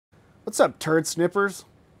What's up, turd sniffers?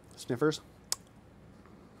 Sniffers?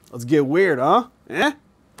 Let's get weird, huh? Eh?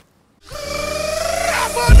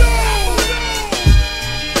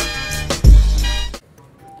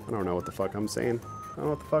 I don't know what the fuck I'm saying. I don't know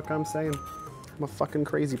what the fuck I'm saying. I'm a fucking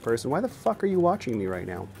crazy person. Why the fuck are you watching me right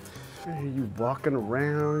now? Are you walking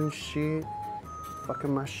around and shit?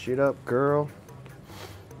 Fucking my shit up, girl.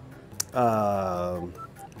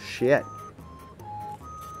 Shit.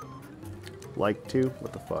 Like to?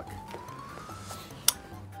 What the fuck?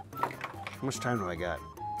 How much time do I got?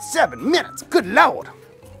 7 minutes! Good lord!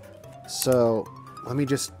 So, let me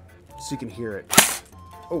just, so you can hear it.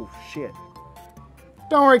 Oh, shit.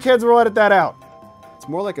 Don't worry, kids, we'll edit that out. It's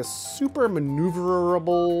more like a super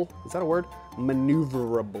maneuverable, is that a word?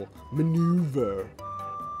 Maneuverable.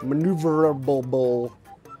 Maneuverable.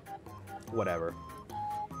 Whatever.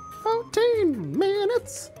 14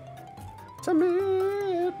 minutes to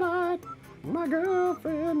midnight. My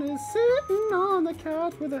girlfriend is sitting on the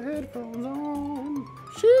couch with her headphones on.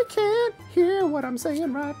 She can't hear what I'm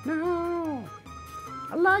saying right now.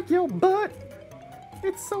 I like your butt.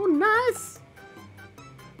 It's so nice.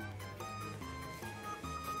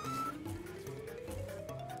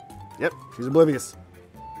 Yep, she's oblivious.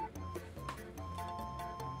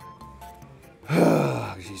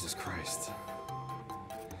 Jesus Christ.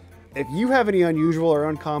 If you have any unusual or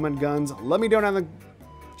uncommon guns, let me know down in the...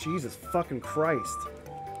 Jesus fucking Christ.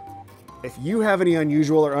 If you have any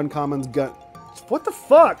unusual or uncommon gun... What the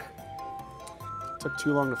fuck? Took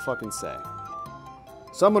too long to fucking say.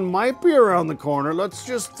 Someone might be around the corner. Let's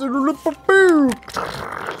just... Oh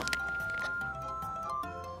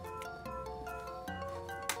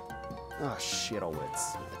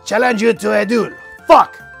shit-o-wits. Challenge you to a duel.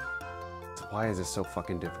 Fuck! Why is this so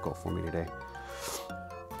fucking difficult for me today?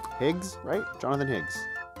 Higgs, right? Jonathan Higgs.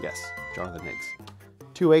 Yes, Jonathan Higgs.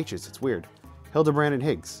 2 H's, it's weird. Hildebrand and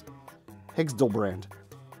Higgs. Higgsdelbrand.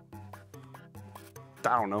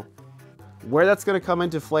 I don't know. Where that's gonna come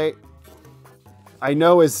into play, I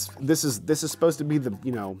know this is supposed to be the,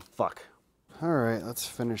 you know, fuck. Alright, let's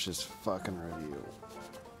finish this fucking review.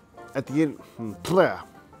 At the end, blah.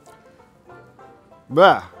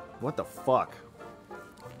 Blah. What the fuck?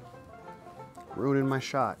 Ruining my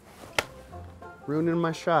shot. Ruining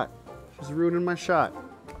my shot. Just ruining my shot.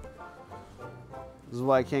 This is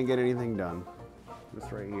why I can't get anything done. This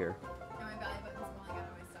right here. And my belly button's falling out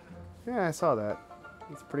of my stomach. Yeah, I saw that.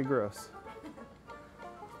 It's pretty gross.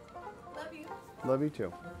 Love you. Love you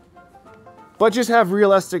too. But just have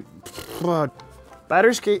realistic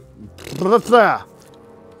batter skate.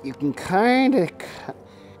 You can kind of.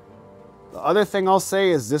 The other thing I'll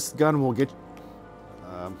say is this gun will get.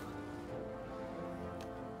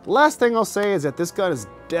 The last thing I'll say is that this gun is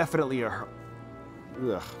definitely a.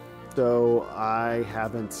 Ugh. Though I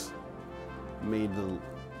haven't made the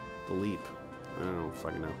leap. I don't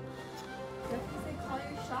fucking know. That's because they call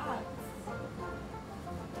your shots.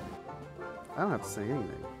 I don't have to say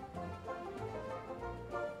anything.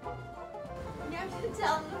 You have to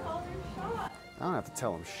tell them to call their shot. I don't have to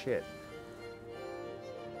tell them shit.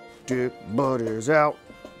 Dickbutt is out.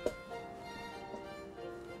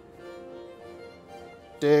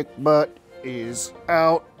 Dickbutt is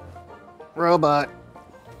out. Robot.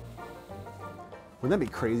 Wouldn't that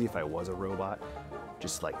be crazy if I was a robot?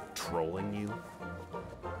 Just like trolling you?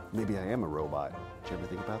 Maybe I am a robot. Did you ever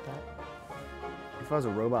think about that? If I was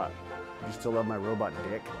a robot, would you still love my robot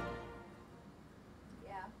dick?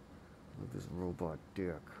 Yeah. Love this robot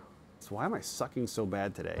dick. So why am I sucking so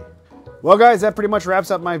bad today? Well guys, that pretty much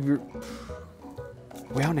wraps up my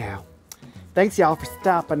well now. Thanks y'all for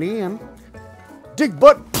stopping in.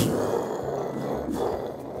 Dickbutt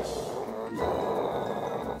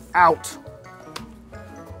out.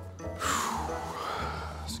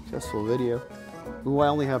 Successful video. Ooh, I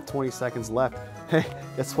only have 20 seconds left. Hey,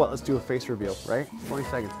 guess what? Let's do a face reveal, right? 20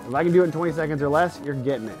 seconds. If I can do it in 20 seconds or less, you're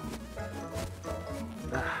getting it.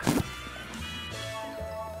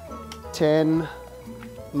 10,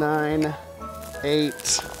 9, 8,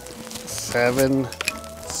 7,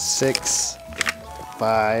 6,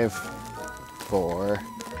 5, 4,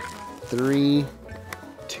 3,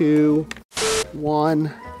 2,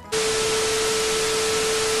 1.